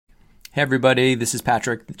Hey everybody, this is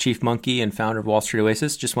Patrick, the Chief Monkey and founder of Wall Street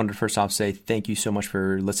Oasis. Just wanted to first off say thank you so much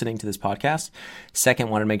for listening to this podcast. Second,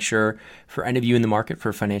 want to make sure for any of you in the market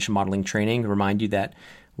for financial modeling training, remind you that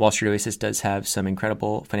Wall Street Oasis does have some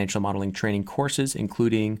incredible financial modeling training courses,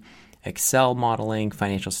 including Excel modeling,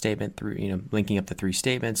 financial statement through, linking up the three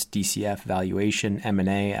statements, DCF, valuation,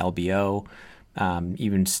 M&A, LBO,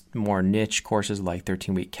 even more niche courses like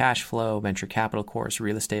 13-week cash flow, venture capital course,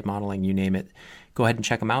 real estate modeling, you name it. Go ahead and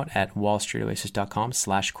check them out at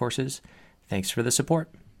wallstreetoasis.com/courses. Thanks for the support.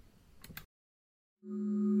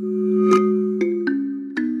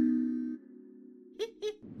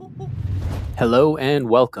 Hello and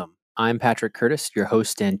welcome. I'm Patrick Curtis, your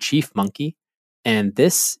host and Chief Monkey, and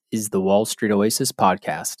this is the Wall Street Oasis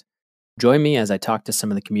podcast. Join me as I talk to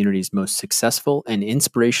some of the community's most successful and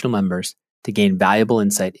inspirational members to gain valuable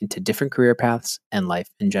insight into different career paths and life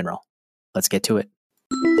in general. Let's get to it.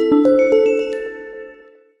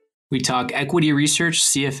 We talk equity research,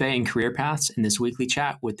 CFA, and career paths in this weekly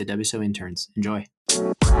chat with the WSO interns. Enjoy.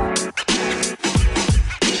 So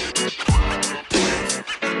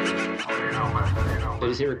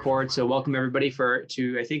just hit record. So welcome everybody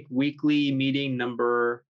to I think weekly meeting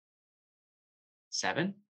number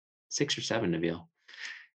 6 or 7, Nabil.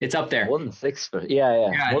 It's up there. 1-6 for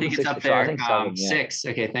yeah. I think it's up there. I think 7, 6.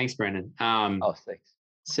 Okay, thanks, Brendan. 6.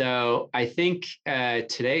 So I think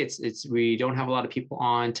today it's we don't have a lot of people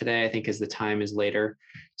on today. I think as the time is later,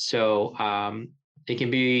 so it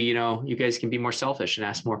can be you guys can be more selfish and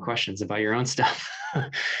ask more questions about your own stuff.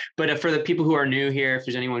 But for the people who are new here, if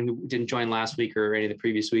there's anyone who didn't join last week or any of the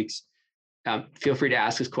previous weeks, feel free to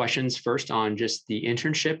ask us questions first on just the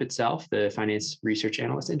internship itself, the finance research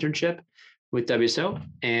analyst internship with WSO,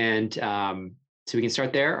 and so we can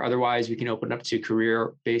start there. Otherwise, we can open up to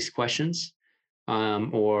career-based questions.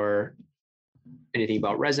 Or anything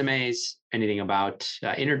about resumes, anything about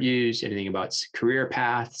interviews, anything about career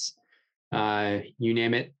paths, you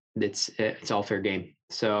name it. It's all fair game.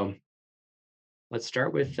 So let's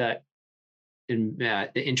start with the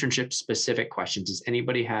internship specific questions. Does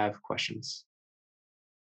anybody have questions?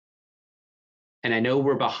 And I know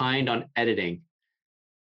we're behind on editing.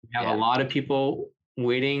 We have a lot of people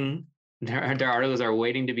waiting. Their articles are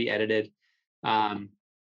waiting to be edited.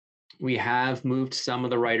 We have moved some of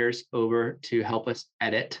the writers over to help us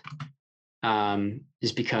edit,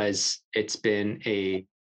 just because it's been a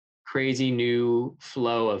crazy new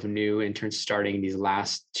flow of new interns starting these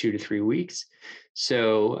last 2 to 3 weeks.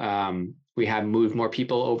 So we have moved more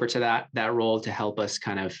people over to that role to help us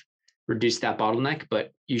kind of reduce that bottleneck.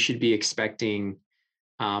 But you should be expecting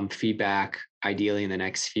feedback ideally in the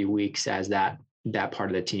next few weeks as that part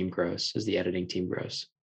of the team grows, as the editing team grows.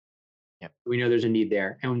 Yep. We know there's a need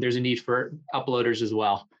there, and there's a need for uploaders as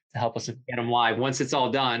well to help us get them live. Once it's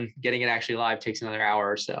all done, getting it actually live takes another hour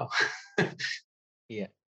or so. Yeah.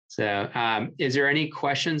 So is there any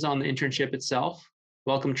questions on the internship itself?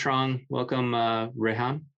 Welcome, Trung. Welcome,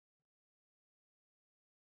 Rehan.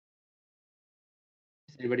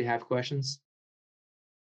 Does anybody have questions?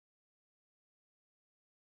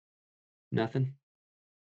 Nothing?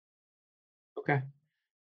 Okay.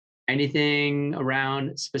 Anything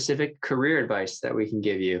around specific career advice that we can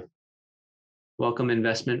give you? Welcome,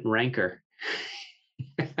 investment ranker.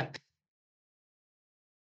 I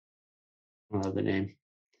love the name.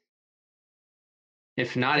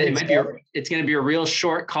 If not, it's going to be a real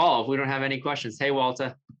short call if we don't have any questions. Hey,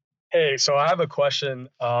 Walter. Hey, so I have a question.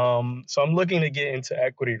 So I'm looking to get into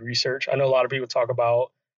equity research. I know a lot of people talk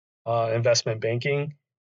about investment banking,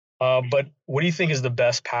 but what do you think is the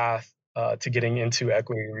best path to getting into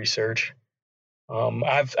equity research?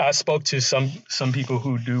 I spoke to some people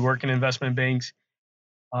who do work in investment banks,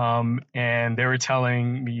 and they were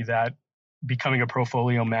telling me that becoming a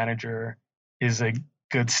portfolio manager is a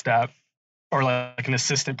good step, or like an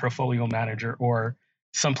assistant portfolio manager, or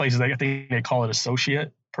some places I think they call it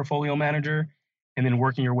associate portfolio manager, and then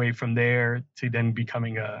working your way from there to then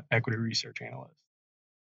becoming a equity research analyst.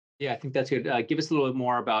 Yeah, I think that's good. Give us a little bit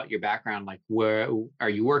more about your background. Like, where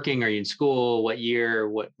are you working? Are you in school? What year?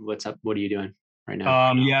 What's up? What are you doing right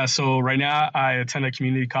now? So right now I attend a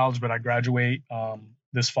community college, but I graduate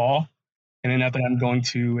this fall, and then after that I'm going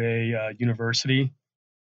to a university.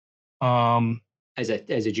 As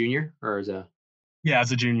a junior or as a? Yeah,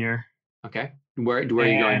 as a junior. Okay. Where are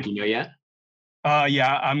you going? Do you know yet?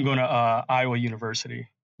 I'm going to Iowa University.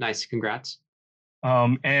 Nice. Congrats.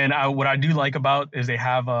 And what I do like about is they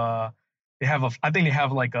have a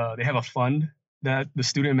fund that the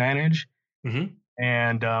student manage,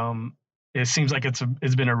 and it seems like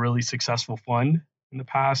it's been a really successful fund in the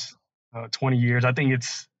past 20 years. I think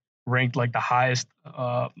it's ranked like the highest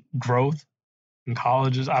growth in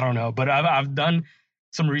colleges. I don't know, but I've done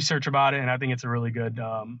some research about it, and I think it's a really good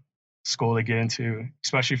school to get into,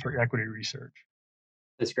 especially for equity research.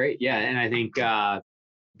 That's great. Yeah, and I think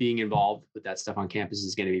being involved with that stuff on campus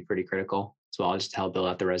is going to be pretty critical as well, just to help build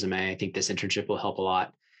out the resume. I think this internship will help a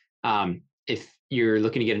lot. If you're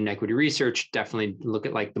looking to get into equity research, definitely look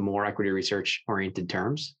at like the more equity research oriented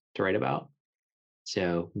terms to write about.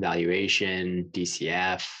 So valuation,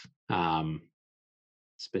 DCF,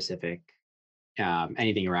 specific,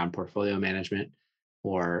 anything around portfolio management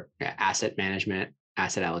or asset management,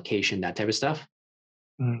 asset allocation, that type of stuff.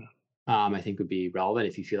 I think would be relevant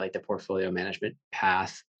if you feel like the portfolio management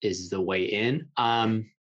path is the way in.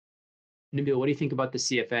 Nabil, what do you think about the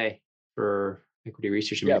CFA for equity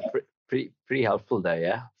research? Yeah, pretty helpful there,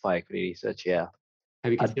 yeah, for equity research, yeah.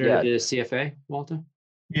 Have you considered the CFA, Walter?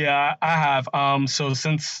 Yeah, I have. So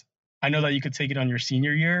since I know that you could take it on your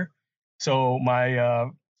senior year, so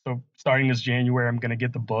so starting this January, I'm gonna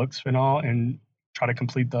get the books and all, and try to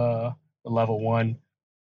complete the level 1.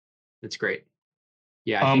 That's great.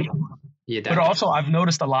 Yeah, I think. Yeah, but also I've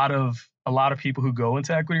noticed a lot of people who go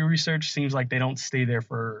into equity research seems like they don't stay there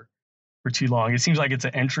for too long. It seems like it's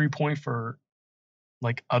an entry point for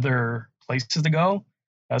like other places to go.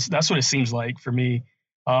 That's what it seems like for me.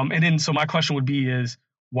 And then so my question would be is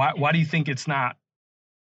why do you think it's not,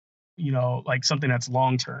 like something that's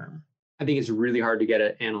long term? I think it's really hard to get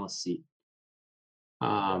an analyst seat.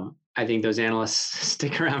 I think those analysts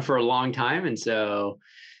stick around for a long time, and so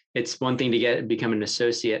it's one thing to become an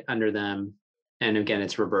associate under them. And again,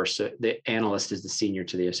 it's reverse. So the analyst is the senior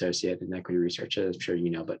to the associate in equity research. I'm sure you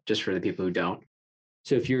know, but just for the people who don't.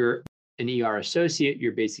 So if you're an ER associate,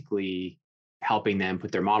 you're basically helping them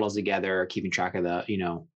put their models together, keeping track of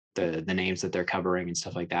the names that they're covering and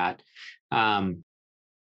stuff like that.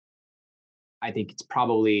 I think it's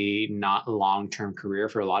probably not a long-term career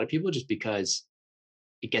for a lot of people, just because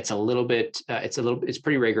it gets a little bit, it's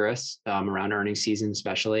pretty rigorous around earnings season,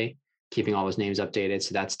 especially keeping all those names updated.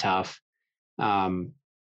 So that's tough. There's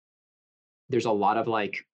a lot of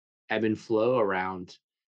like ebb and flow around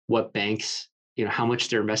what banks, how much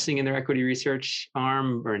they're investing in their equity research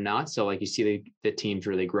arm or not. So like you see the teams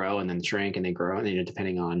really grow and then shrink and they grow, and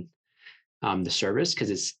depending on the service,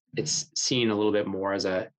 because it's seen a little bit more as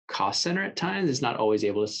a cost center at times. It's not always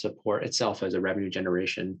able to support itself as a revenue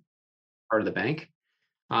generation part of the bank.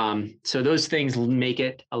 So those things make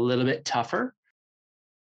it a little bit tougher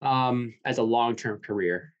as a long-term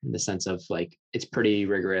career, in the sense of like it's pretty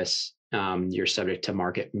rigorous. You're subject to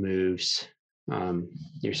market moves.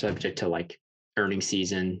 You're subject to like earning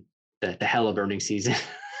season, the hell of earning season.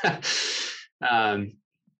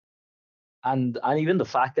 And even the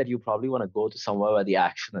fact that you probably want to go to somewhere where the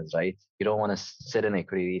action is, right? You don't want to sit in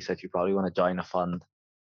equity research. You probably want to join a fund.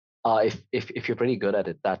 If you're pretty good at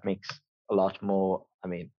it, that makes a lot more. I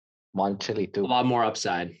mean, monetarily too. A lot more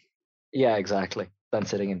upside. Yeah, exactly. Than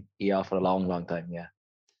sitting in ER for a long time. Yeah.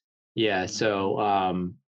 Yeah. So,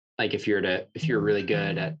 like if you're really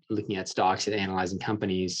good at looking at stocks and analyzing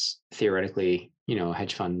companies, theoretically, a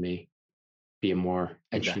hedge fund may be a more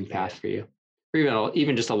interesting path for you. Or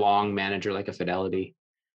even just a long manager like a Fidelity.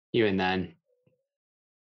 Even then,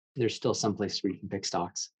 there's still some place where you can pick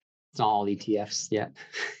stocks. It's not all ETFs yet.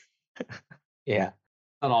 Yeah.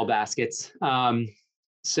 Not all baskets.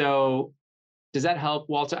 So does that help,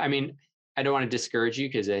 Walter? I mean, I don't want to discourage you,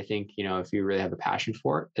 because I think, if you really have a passion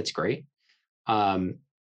for it, it's great.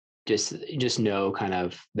 Just know kind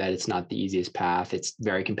of that it's not the easiest path. It's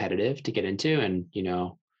very competitive to get into. And,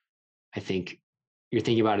 I think you're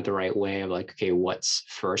thinking about it the right way of like, okay, what's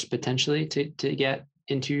first potentially to get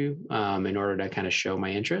into in order to kind of show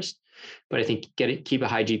my interest. But I think keep a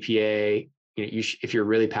high GPA. If you're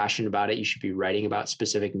really passionate about it, you should be writing about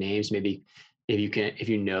specific names. Maybe if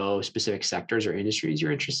you know specific sectors or industries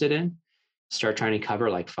you're interested in, start trying to cover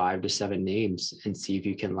like 5 to 7 names and see if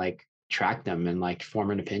you can like track them and like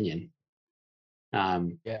form an opinion.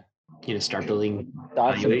 Start building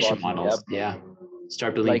valuation models. Yeah.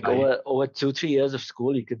 Start building like over 2-3 years of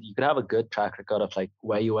school, you could have a good track record of like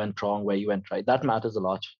where you went wrong, where you went right. That matters a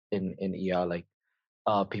lot in ER. Like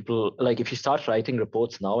people, like if you start writing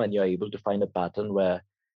reports now and you're able to find a pattern where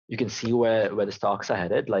you can see where the stocks are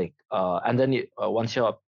headed, like and then once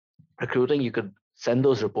you're recruiting, you could send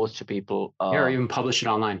those reports to people. Or even publish it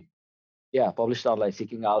online. Yeah, publish it online,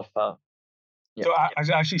 Seeking Alpha. Yeah.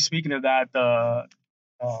 So actually, speaking of that, the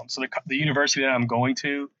university that I'm going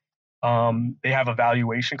to, they have a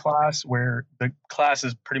valuation class where the class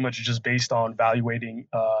is pretty much just based on valuating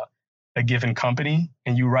a given company,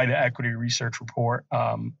 and you write an equity research report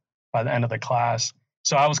by the end of the class.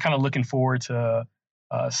 So I was kind of looking forward to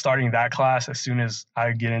starting that class as soon as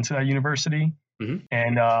I get into that university.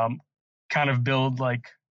 and kind of build like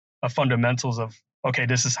a fundamentals of, okay,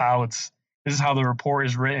 this is how the report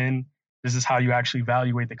is written. This is how you actually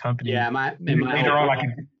evaluate the company. Yeah, later on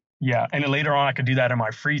I could do that in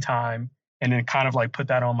my free time, and then kind of like put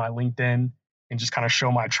that on my LinkedIn and just kind of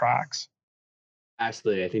show my tracks.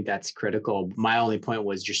 Absolutely. I think that's critical. My only point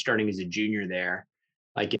was you're starting as a junior there.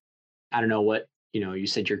 Like, I don't know what, you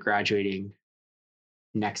said you're graduating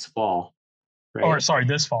next fall, right? Or sorry,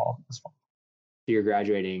 this fall. So you're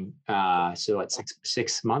graduating, so what,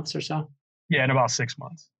 6 months or so? Yeah, in about 6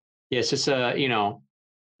 months. Yeah, it's just,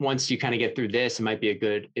 once you kind of get through this, it might be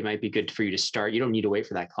good for you to start. You don't need to wait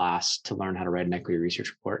for that class to learn how to write an equity research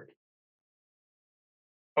report.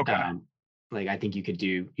 Okay. Like, I think you could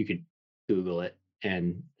Google it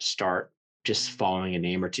and start just following a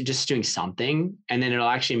name or two, just doing something. And then it'll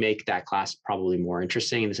actually make that class probably more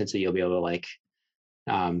interesting in the sense that you'll be able to like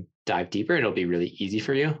dive deeper. It'll be really easy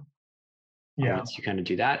for you. Yeah. Once you kind of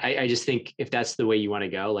do that. I just think if that's the way you want to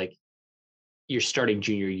go, like you're starting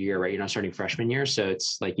junior year, right? You're not starting freshman year. So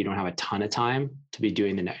it's like you don't have a ton of time to be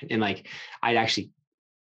doing and like I'd actually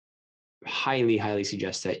highly, highly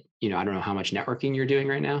suggest that, I don't know how much networking you're doing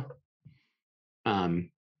right now.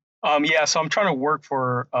 Yeah, so I'm trying to work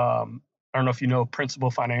for I don't know if you know Principal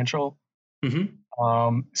Financial.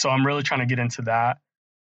 So I'm really trying to get into that.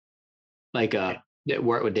 Like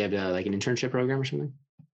would they have like an internship program or something?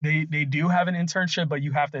 They do have an internship, but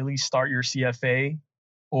you have to at least start your CFA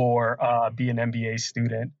or be an MBA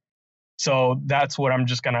student. So that's what I'm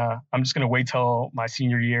just gonna wait till my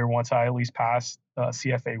senior year once I at least pass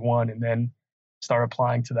CFA 1 and then start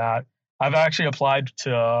applying to that. I've actually applied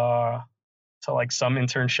to like some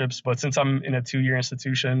internships, but since I'm in a 2-year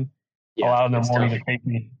institution, a lot of them won't even take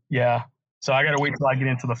me. Yeah, so I gotta wait till I get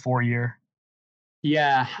into the 4-year.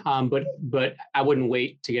 Yeah, but I wouldn't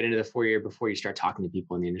wait to get into the 4-year before you start talking to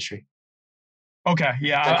people in the industry. Okay,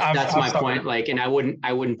 yeah, that's my point. Like, and I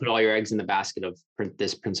wouldn't put all your eggs in the basket of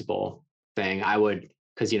this principal thing. I would,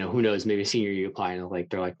 because who knows, maybe senior you apply and like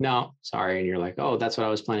they're like, no, sorry, and you're like, oh, that's what I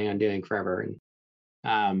was planning on doing forever.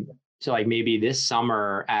 And so like maybe this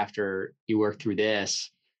summer after you work through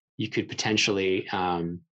this, you could potentially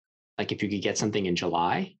like if you could get something in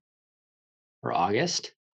July or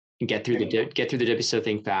August and get through the WSO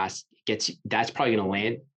thing fast, that's probably going to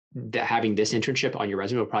land. That having this internship on your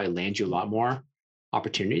resume will probably land you a lot more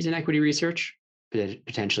opportunities in equity research,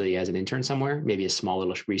 potentially as an intern somewhere, maybe a small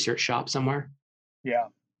little research shop somewhere. Yeah.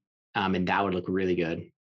 And that would look really good.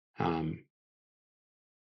 Even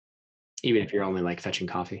if you're only like fetching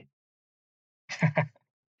coffee.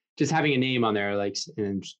 Just having a name on there, like,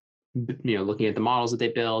 and looking at the models that they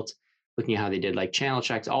built, looking at how they did like channel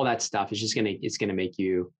checks, all that stuff is just it's gonna make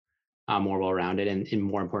you more well-rounded, and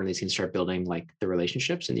more importantly, it's gonna start building like the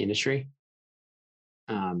relationships in the industry.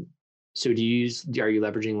 So are you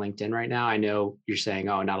leveraging LinkedIn right now? I know you're saying,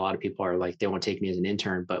 oh, not a lot of people are like, they won't take me as an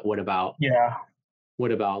intern, but what about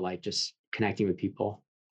like just connecting with people?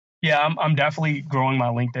 Yeah, I'm definitely growing my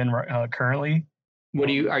LinkedIn currently.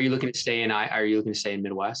 Are you looking to stay in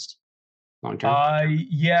Midwest long term?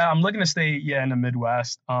 Yeah, I'm looking to stay in the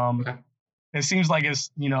Midwest. Okay. It seems like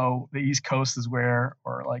it's the East Coast is where,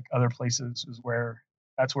 or like other places is where,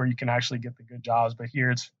 that's where you can actually get the good jobs. But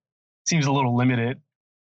here it seems a little limited.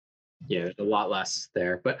 Yeah, there's a lot less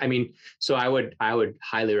there. But I mean, so I would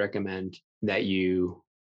highly recommend that you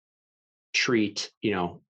treat,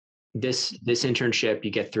 this internship,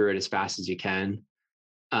 you get through it as fast as you can.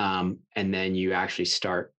 And then you actually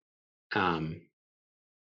start,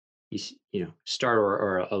 start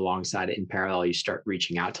or alongside it in parallel, you start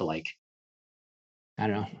reaching out to like, I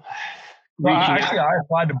don't know. Well, actually, I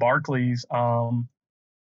applied to Barclays,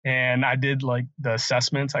 and I did like the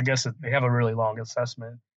assessments. I guess they have a really long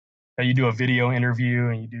assessment that you do a video interview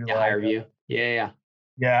and you do like higher view. Yeah.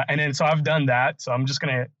 And then so I've done that. So I'm just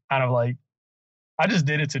gonna kind of like, I just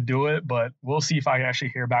did it to do it, but we'll see if I actually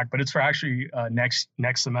hear back. But it's for actually next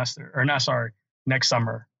semester, or not, sorry, next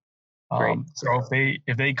summer. So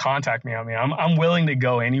if they contact me, I mean, I'm willing to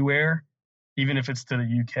go anywhere, even if it's to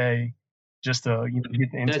the UK, just to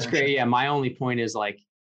get the internship. That's great. Yeah, my only point is like,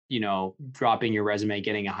 dropping your resume,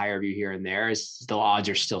 getting a higher view here and there, is the odds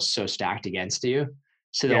are still so stacked against you.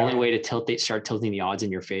 So the only way to start tilting the odds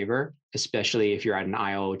in your favor, especially if you're at an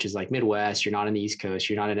Iowa, which is like Midwest, you're not on the East Coast,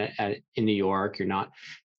 you're not in New York,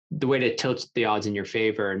 the way to tilt the odds in your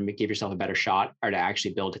favor and give yourself a better shot are to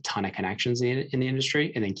actually build a ton of connections in the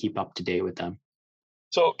industry and then keep up to date with them.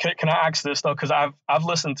 So can I ask this though? Because I've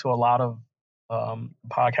listened to a lot of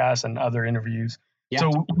podcasts and other interviews. Yeah.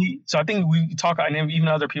 So I think we talk, and even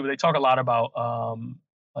other people, they talk a lot about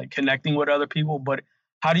like connecting with other people, but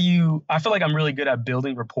how do you, I feel like I'm really good at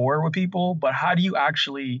building rapport with people, but how do you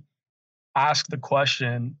actually ask the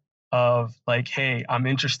question of like, hey, I'm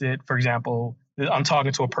interested, for example, I'm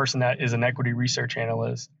talking to a person that is an equity research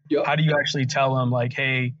analyst. Yeah. How do you actually tell them like,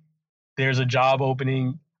 hey, there's a job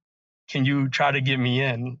opening, can you try to get me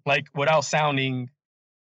in? Like without sounding,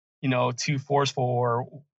 too forceful or,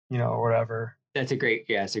 whatever. That's a great,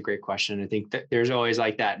 yeah, it's a great question. I think that there's always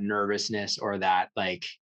like that nervousness or that like,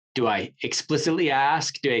 do I explicitly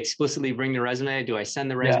ask? Do I explicitly bring the resume? Do I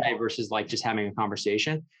send the resume versus like just having a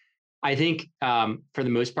conversation? I think for the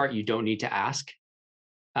most part, you don't need to ask.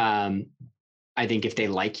 I think if they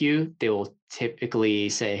like you, they will typically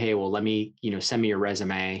say, hey, well, let me, send me your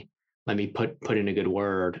resume. Let me put in a good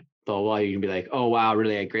word. Blah, blah, blah. You can be like, oh, wow,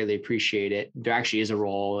 really, I greatly appreciate it. There actually is a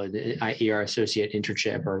role, an ER associate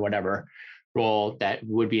internship or whatever role that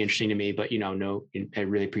would be interesting to me, but no, I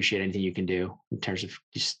really appreciate anything you can do in terms of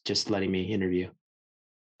just letting me interview.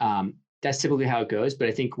 That's typically how it goes. But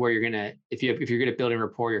I think where you're gonna, if you're gonna build a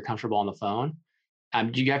rapport, you're comfortable on the phone.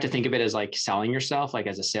 You have to think of it as like selling yourself, like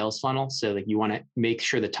as a sales funnel. So like you want to make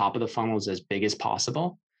sure the top of the funnel is as big as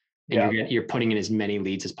possible, and you're putting in as many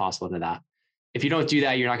leads as possible to that. If you don't do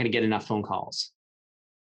that, you're not going to get enough phone calls.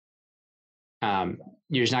 You're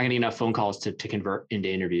just not going to get enough phone calls to convert into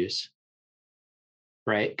interviews,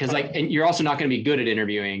 right? Because like, and you're also not going to be good at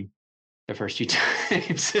interviewing the first few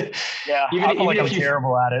times. Yeah, I feel like I'm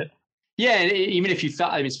terrible at it. Yeah, and even if you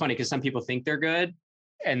thought, I mean, it's funny because some people think they're good,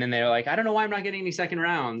 and then they're like, I don't know why I'm not getting any second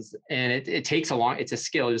rounds. And it takes it's a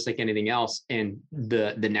skill just like anything else. And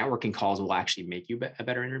the networking calls will actually make you a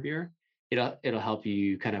better interviewer. It'll help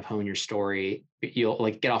you kind of hone your story. You'll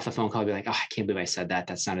like get off the phone call and be like, oh, I can't believe I said that.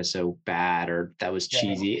 That sounded so bad, or that was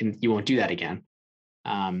cheesy. And you won't do that again.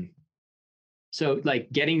 So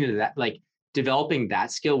like getting to that, like developing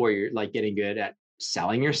that skill where you're like getting good at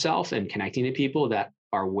selling yourself and connecting to people that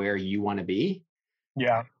are where you want to be.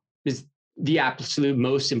 Yeah. Is the absolute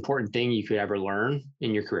most important thing you could ever learn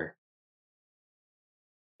in your career.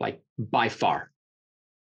 Like by far.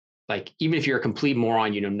 Like even if you're a complete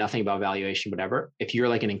moron, you know nothing about valuation, whatever, if you're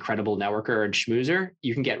like an incredible networker and schmoozer,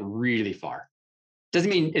 you can get really far. It doesn't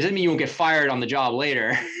mean you won't get fired on the job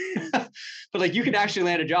later, but like you can actually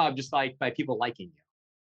land a job just like by people liking you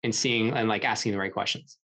and seeing and like asking the right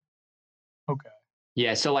questions. Okay.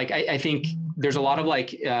 Yeah. So like I think there's a lot of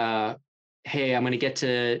like hey, I'm going to get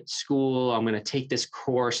to school. I'm going to take this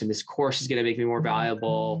course and this course is going to make me more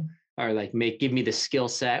valuable or like give me the skill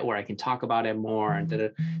set where I can talk about it more.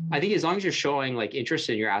 And I think as long as you're showing like interest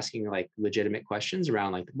and you're asking like legitimate questions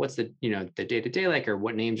around like, what's the, the day-to-day like, or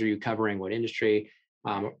what names are you covering? What industry?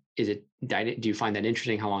 Do you find that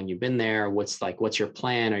interesting? How long you've been there? What's your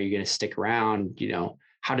plan? Are you going to stick around?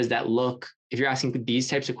 How does that look? If you're asking these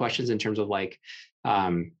types of questions in terms of like,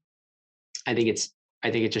 I think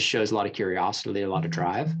it just shows a lot of curiosity, a lot of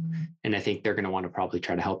drive. And I think they're going to want to probably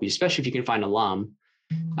try to help you, especially if you can find alum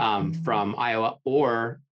from Iowa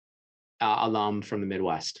or alum from the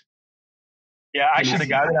Midwest. Yeah, actually the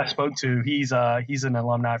guy that I spoke to, he's an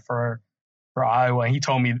alumni for Iowa. And he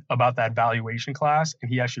told me about that valuation class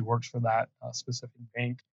and he actually works for that specific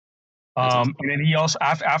bank. Awesome. And then he also,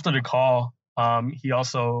 after the call, he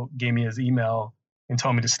also gave me his email and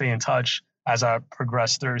told me to stay in touch as I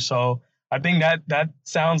progress through. So I think that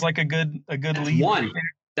sounds like a good lead.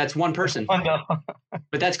 That's one person,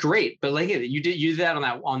 but that's great. But like you did that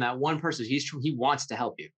on that one person. He wants to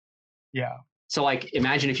help you. Yeah. So like,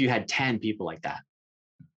 imagine if you had 10 people like that.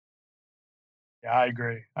 Yeah, I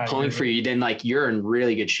agree. Pulling for you, then like you're in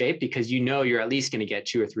really good shape because you're at least going to get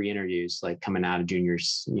 2 or 3 interviews like coming out of junior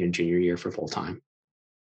year for full time.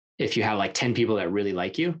 If you have like 10 people that really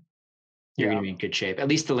like you, you're going to be in good shape, at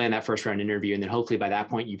least to land that first round interview. And then hopefully by that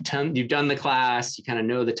point, you've done the class, you kind of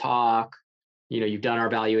know the talk, you've done our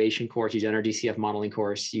valuation course, you've done our DCF modeling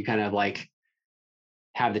course, you kind of like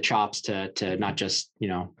have the chops to not just,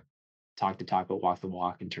 talk the talk, but walk the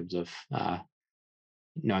walk in terms of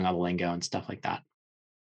knowing all the lingo and stuff like that.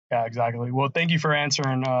 Yeah, exactly. Well, thank you for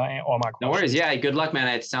answering all my questions. No worries. Yeah. Good luck, man.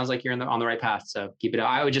 It sounds like you're on the right path. So keep it up.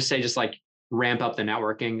 I would just say, like ramp up the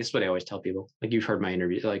networking. This is what I always tell people. Like you've heard my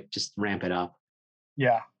interview, like just ramp it up.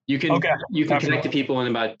 Yeah. You can connect to people in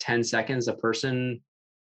about 10 seconds a person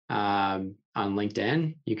on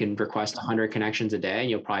LinkedIn. You can request 100 connections a day and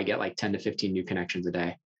you'll probably get like 10 to 15 new connections a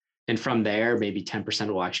day. And from there, maybe 10%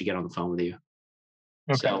 will actually get on the phone with you.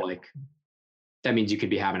 Okay. So like, that means you could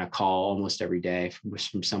be having a call almost every day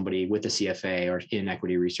from somebody with a CFA or in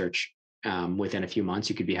equity research. Within a few months,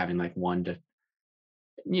 you could be having like 1 to,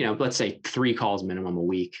 let's say 3 calls minimum a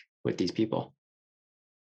week with these people.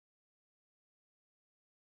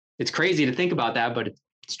 It's crazy to think about that, but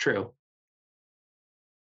it's true.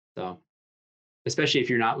 So, especially if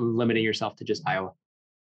you're not limiting yourself to just Iowa,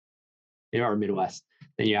 or Midwest,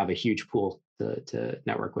 then you have a huge pool to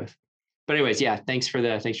network with. But anyways, yeah, thanks for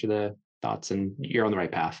the thoughts, and you're on the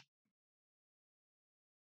right path.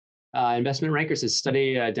 Investment Rankers is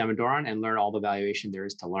study Damodaran and learn all the valuation there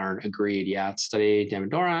is to learn. Agreed. Yeah, study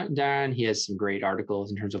Damodaran. He has some great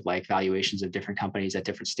articles in terms of like valuations of different companies at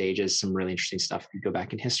different stages. Some really interesting stuff. If you go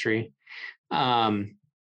back in history. Somebody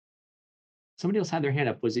else had their hand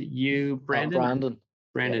up. Was it you, Brandon? Brandon.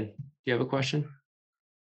 Brandon, do you have a question?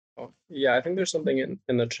 Oh, yeah, I think there's something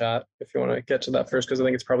in the chat if you want to get to that first, because I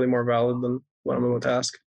think it's probably more valid than what I'm about to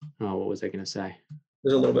ask. Oh, what was I going to say?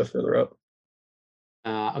 There's a little bit further up.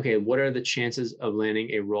 Okay, what are the chances of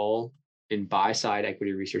landing a role in buy-side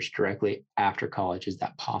equity research directly after college? Is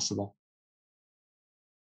that possible?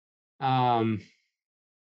 I'm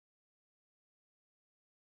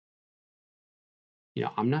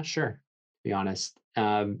not sure, to be honest.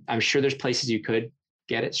 I'm sure there's places you could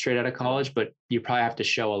get it straight out of college, but you probably have to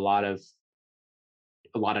show a lot of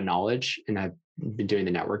knowledge, and I've been doing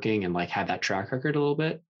the networking and like had that track record a little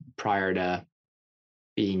bit prior to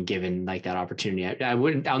being given like that opportunity.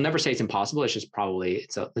 I'll never say it's impossible. It's just probably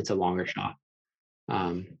it's a longer shot.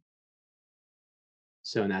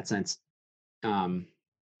 So in that sense, I'm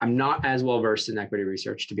not as well versed in equity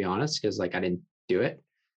research, to be honest, because like I didn't do it.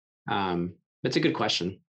 It's a good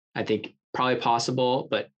question. I think probably possible,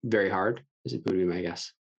 but very hard. Would be my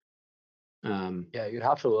guess. Yeah, you'd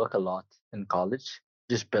have to work a lot in college.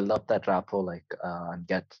 Just build up that rapport, like, and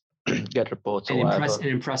get reports and or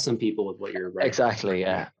impress some people with what you're writing. Exactly,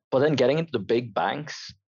 yeah. But then getting into the big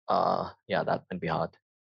banks, yeah, that can be hard.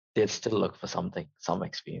 They'd still look for some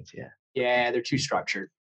experience, yeah. Yeah, they're too structured.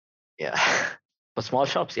 Yeah. But small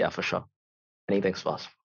shops, yeah, for sure. Anything's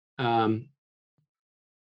possible.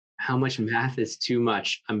 How much math is too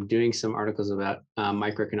much? I'm doing some articles about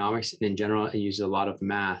microeconomics, and in general, I use a lot of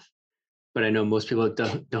math, but I know most people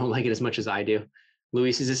don't like it as much as I do.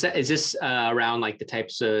 Luis, is this around like the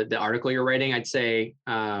types of the article you're writing? I'd say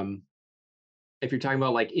if you're talking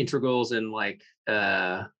about like integrals and like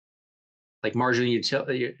marginal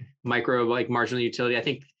utility, marginal utility, I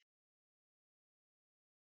think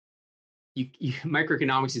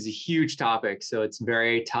microeconomics is a huge topic, so it's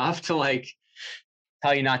very tough to like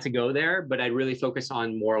tell you not to go there. But I really focus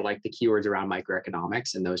on more like the keywords around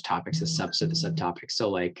microeconomics and those topics as subtopics. So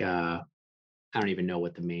like I don't even know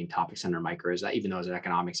what the main topics under micro is, even though I was an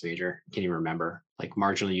economics major. I can't even remember, like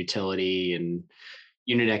marginal utility and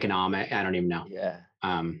unit economic. I don't even know. Yeah.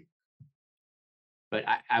 But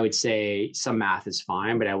I would say some math is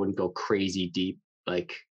fine, but I wouldn't go crazy deep,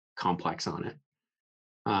 like complex on it.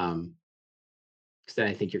 Because then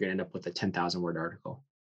I think you're going to end up with a 10,000 word article.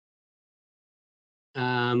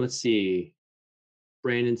 Let's see.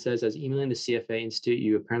 Brandon says, as emailing the CFA Institute,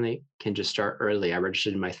 you apparently can just start early. I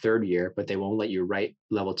registered in my 3rd year, but they won't let you write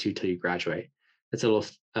level 2 till you graduate. That's a little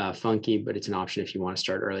funky, but it's an option if you want to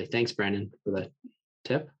start early. Thanks, Brandon, for the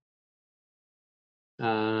tip.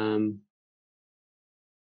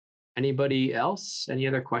 Anybody else? Any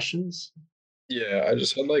other questions? Yeah, I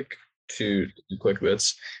just had like two quick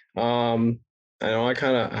bits. I know I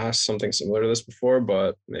kind of asked something similar to this before,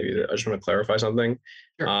 but maybe I just want to clarify something.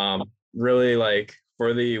 Sure. Really, like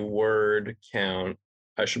for the word count,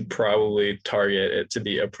 I should probably target it to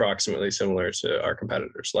be approximately similar to our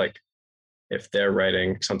competitors. Like if they're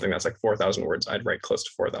writing something that's like 4,000 words, I'd write close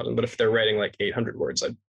to 4,000. But if they're writing like 800 words,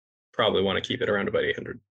 I'd probably want to keep it around about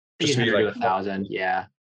 800. Just to be like 1,000, yeah.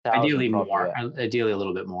 Ideally more. Yeah. Ideally a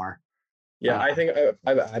little bit more. Yeah, I think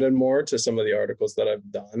I've added more to some of the articles that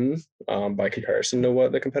I've done by comparison to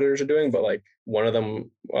what the competitors are doing. But like one of them,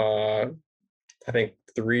 I think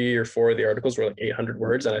 3 or 4 of the articles were like 800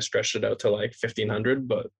 words, and I stretched it out to like 1,500,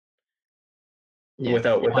 but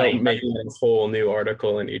without making a whole new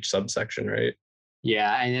article in each subsection, right?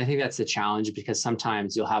 Yeah, and I think that's the challenge, because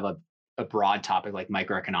sometimes you'll have a broad topic like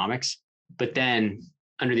microeconomics, but then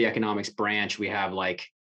under the economics branch, we have like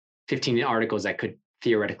 15 articles that could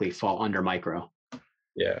theoretically fall under micro.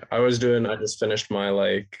 Yeah, I just finished my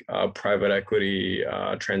like private equity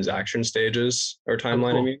transaction stages or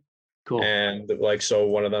timeline. Cool. I mean, cool. And like, so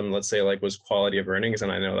one of them, let's say like was quality of earnings.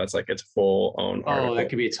 And I know that's like its full own article. That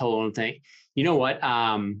could be its whole own thing. You know what?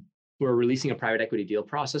 We're releasing a private equity deal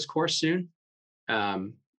process course soon.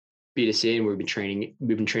 B2C, and we've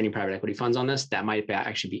been training private equity funds on this. That might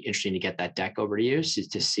actually be interesting to get that deck over to you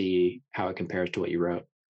to see how it compares to what you wrote.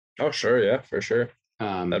 Oh, sure. Yeah, for sure.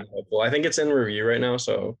 That'd be helpful. I think it's in review right now.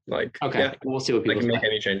 So like, okay, yeah, we'll see what people can make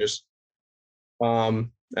any changes. And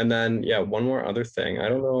then, yeah, one more other thing. I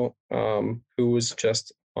don't know who was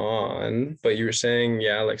just on, but you were saying,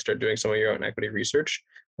 yeah, like start doing some of your own equity research.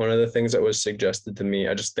 one of the things that was suggested to me,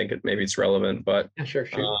 I just think maybe it's relevant, but Yeah, sure.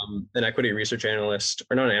 an equity research analyst,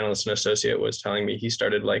 or not an analyst, an associate, was telling me he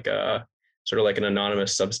started like a sort of like an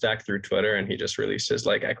anonymous Substack through Twitter, and he just released his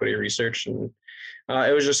like equity research, and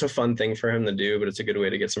it was just a fun thing for him to do, but it's a good way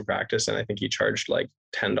to get some practice. And I think he charged like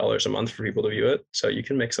 $10 a month for people to view it, so you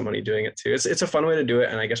can make some money doing it too. It's a fun way to do it,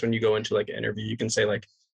 and I guess when you go into like an interview, you can say like,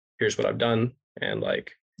 "Here's what I've done," and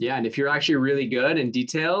like, yeah, and if you're actually really good and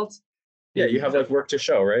detailed, yeah, you have like work to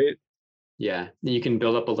show, right? Yeah, you can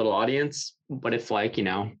build up a little audience. What if like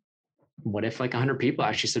 100 people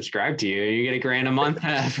actually subscribe to you? You get $1,000 a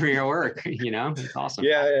month for your work. It's awesome.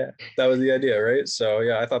 Yeah, that was the idea, right? So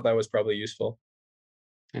yeah, I thought that was probably useful.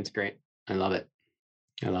 That's great. I love it.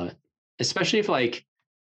 Especially if like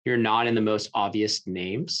you're not in the most obvious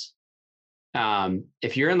names.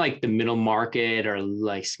 If you're in like the middle market or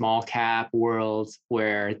like small cap world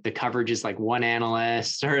where the coverage is like one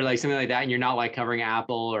analyst or like something like that, and you're not like covering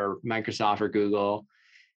Apple or Microsoft or Google,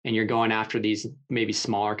 and you're going after these maybe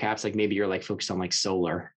smaller caps, like maybe you're like focused on like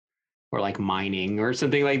solar or like mining or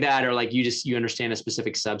something like that, or like you understand a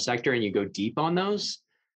specific subsector and you go deep on those,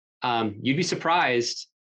 you'd be surprised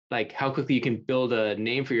like how quickly you can build a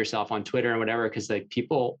name for yourself on Twitter and whatever, because like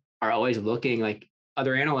people are always looking, like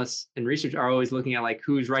other analysts and research are always looking at like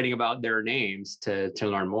who's writing about their names to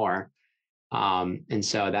learn more. And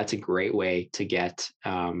so that's a great way to get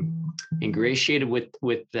ingratiated with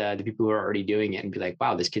the people who are already doing it and be like,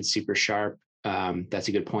 wow, this kid's super sharp. That's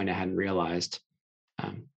a good point. I hadn't realized.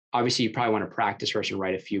 Obviously, you probably want to practice first and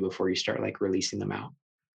write a few before you start like releasing them out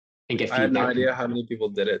and get feedback. I had no idea how many people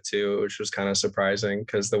did it too, which was kind of surprising,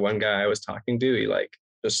 because the one guy I was talking to, he like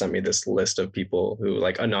just sent me this list of people who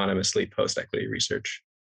like anonymously post equity research.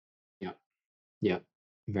 Yeah.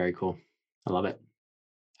 Very cool. I love it.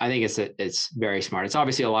 I think it's very smart. It's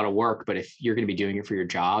obviously a lot of work, but if you're going to be doing it for your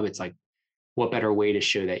job, it's like, what better way to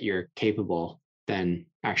show that you're capable than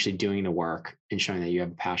actually doing the work and showing that you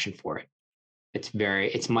have a passion for it.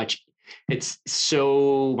 It's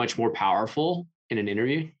so much more powerful in an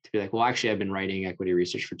interview to be like, well, actually, I've been writing equity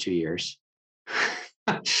research for 2 years.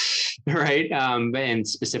 Right. And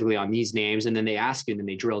specifically on these names. And then they ask you, and then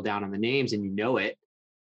they drill down on the names and you know it.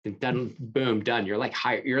 And done, boom, done. You're like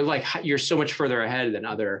higher. You're so much further ahead than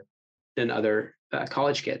other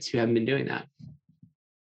college kids who haven't been doing that.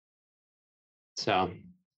 So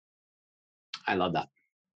I love that.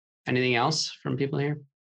 Anything else from people here?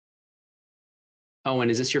 Oh, and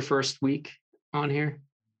is this your first week on here?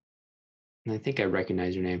 And I think I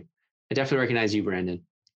recognize your name. I definitely recognize you, Brandon.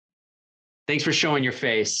 Thanks for showing your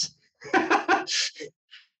face.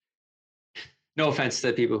 No offense to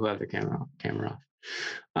the people who have their camera off.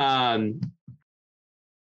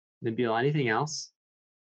 Nabil, anything else?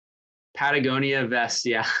 Patagonia vest,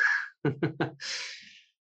 yeah.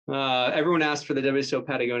 Everyone asked for the WSO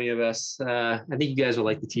Patagonia vests. I think you guys will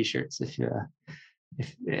like the t-shirts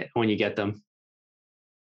when you get them.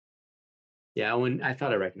 Yeah, I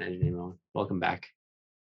thought I recognized your name, Owen. Welcome back.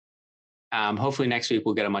 Hopefully next week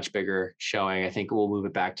we'll get a much bigger showing. I think we'll move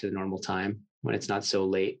it back to the normal time when it's not so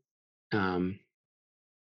late.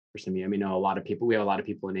 For some of you, I know a lot of people. We have a lot of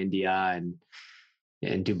people in India and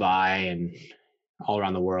in Dubai and all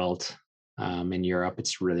around the world. In Europe,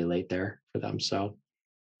 it's really late there for them. So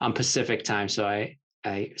I'm Pacific time, so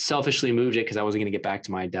I selfishly moved it because I wasn't going to get back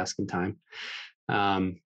to my desk in time.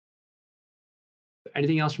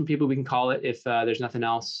 Anything else from people? We can call it if there's nothing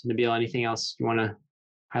else. Nabil, anything else you want to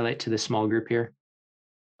highlight to the small group here?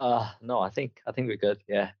 No, I think we're good.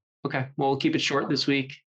 Yeah. Okay. Well, we'll keep it short this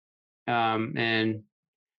week. And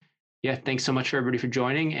yeah, thanks so much for everybody for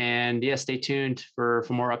joining. And yeah, stay tuned for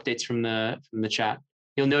more updates from the chat.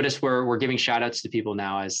 You'll notice we're giving shout outs to people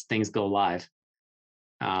now as things go live.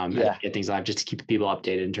 Get things live just to keep people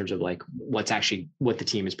updated in terms of like what the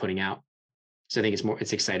team is putting out. So I think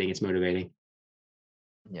it's exciting, it's motivating.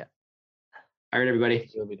 Yeah. All right, everybody.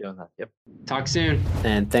 We'll be doing that. Yep. Talk soon.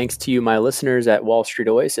 And thanks to you, my listeners at Wall Street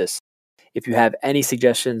Oasis. If you have any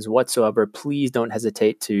suggestions whatsoever, please don't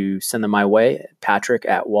hesitate to send them my way,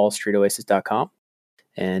 Patrick@wallstreetoasis.com.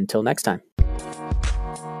 Until next time.